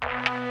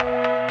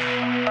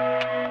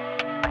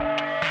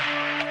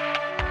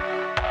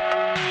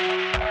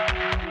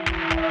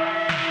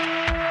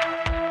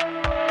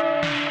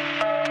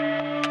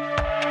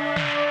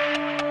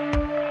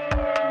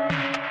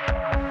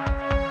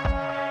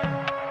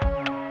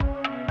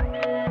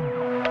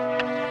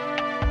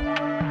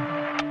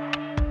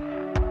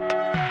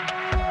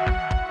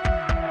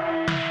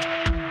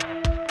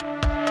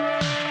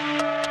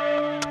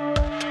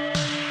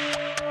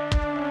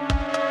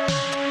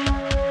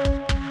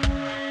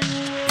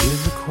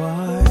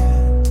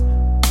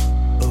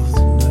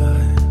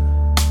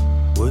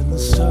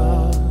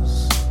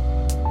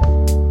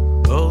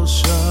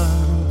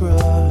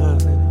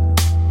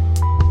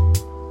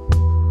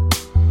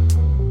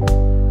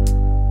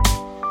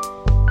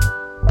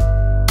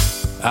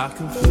I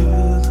can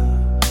feel the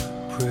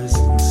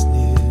presence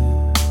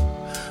near,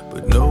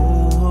 but no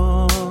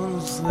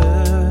one's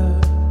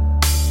there.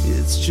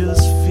 It's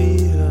just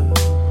fear.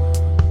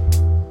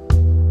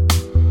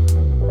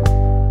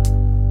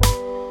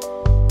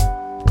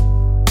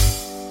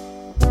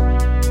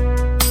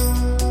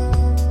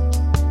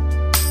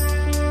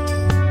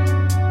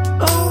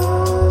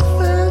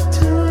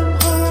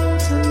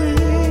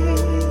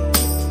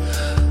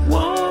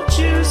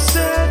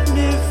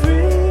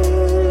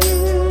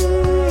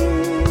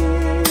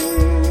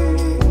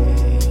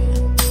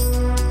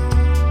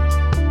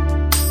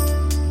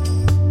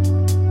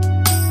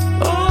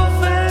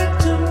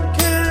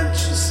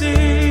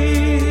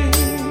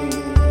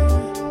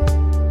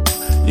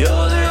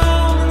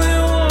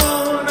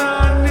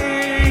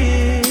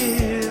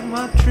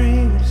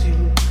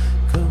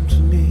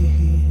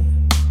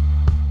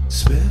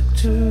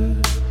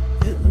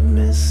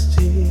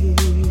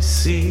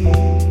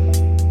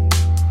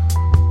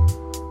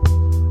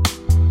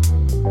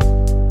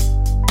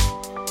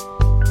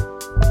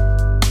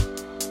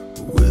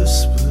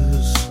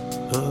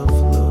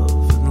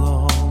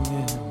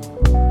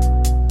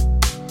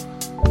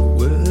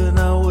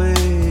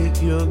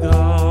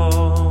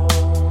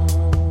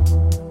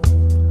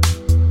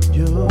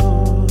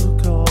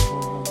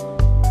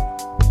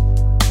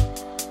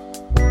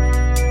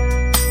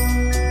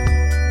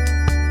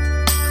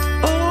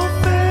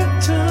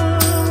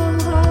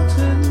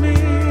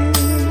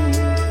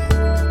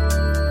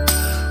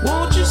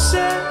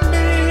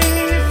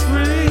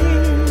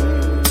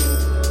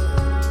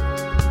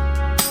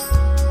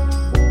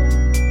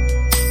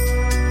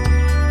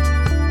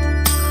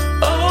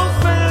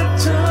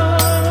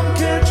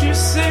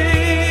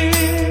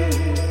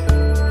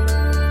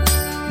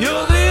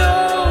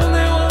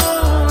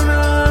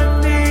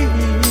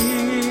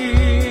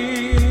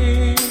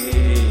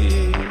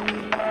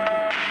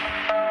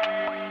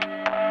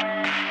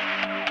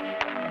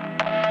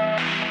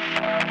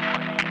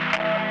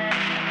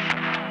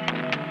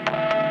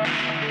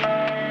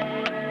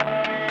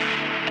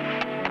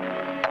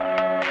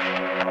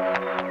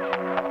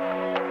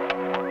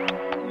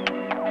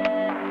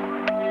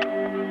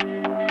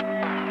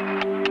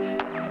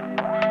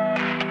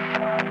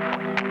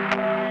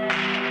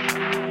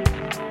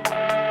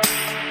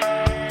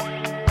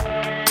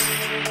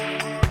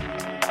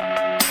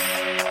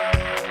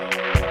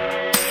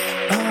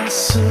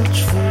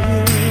 Search for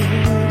you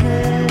in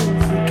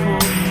every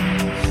corner,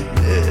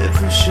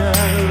 every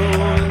shadow,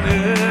 in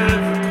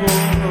every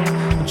corner,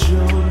 but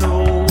you're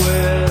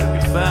nowhere to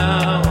be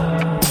found.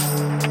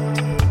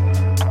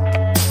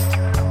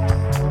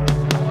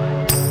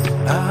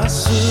 I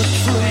search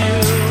for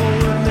you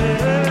in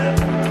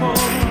every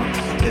corner,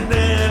 in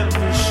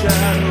every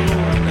shadow,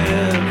 in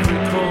every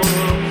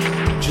corner,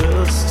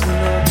 just an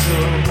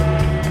echo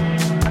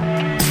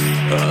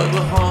of a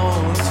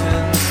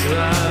haunting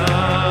sound.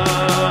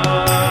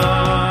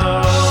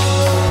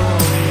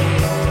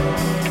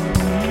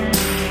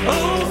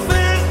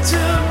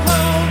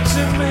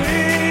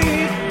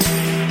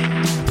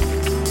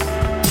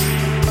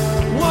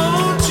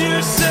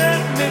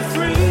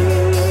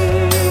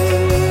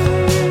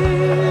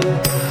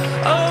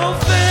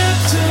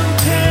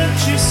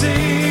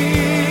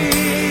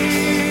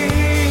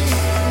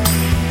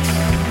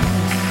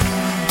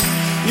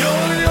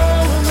 You're the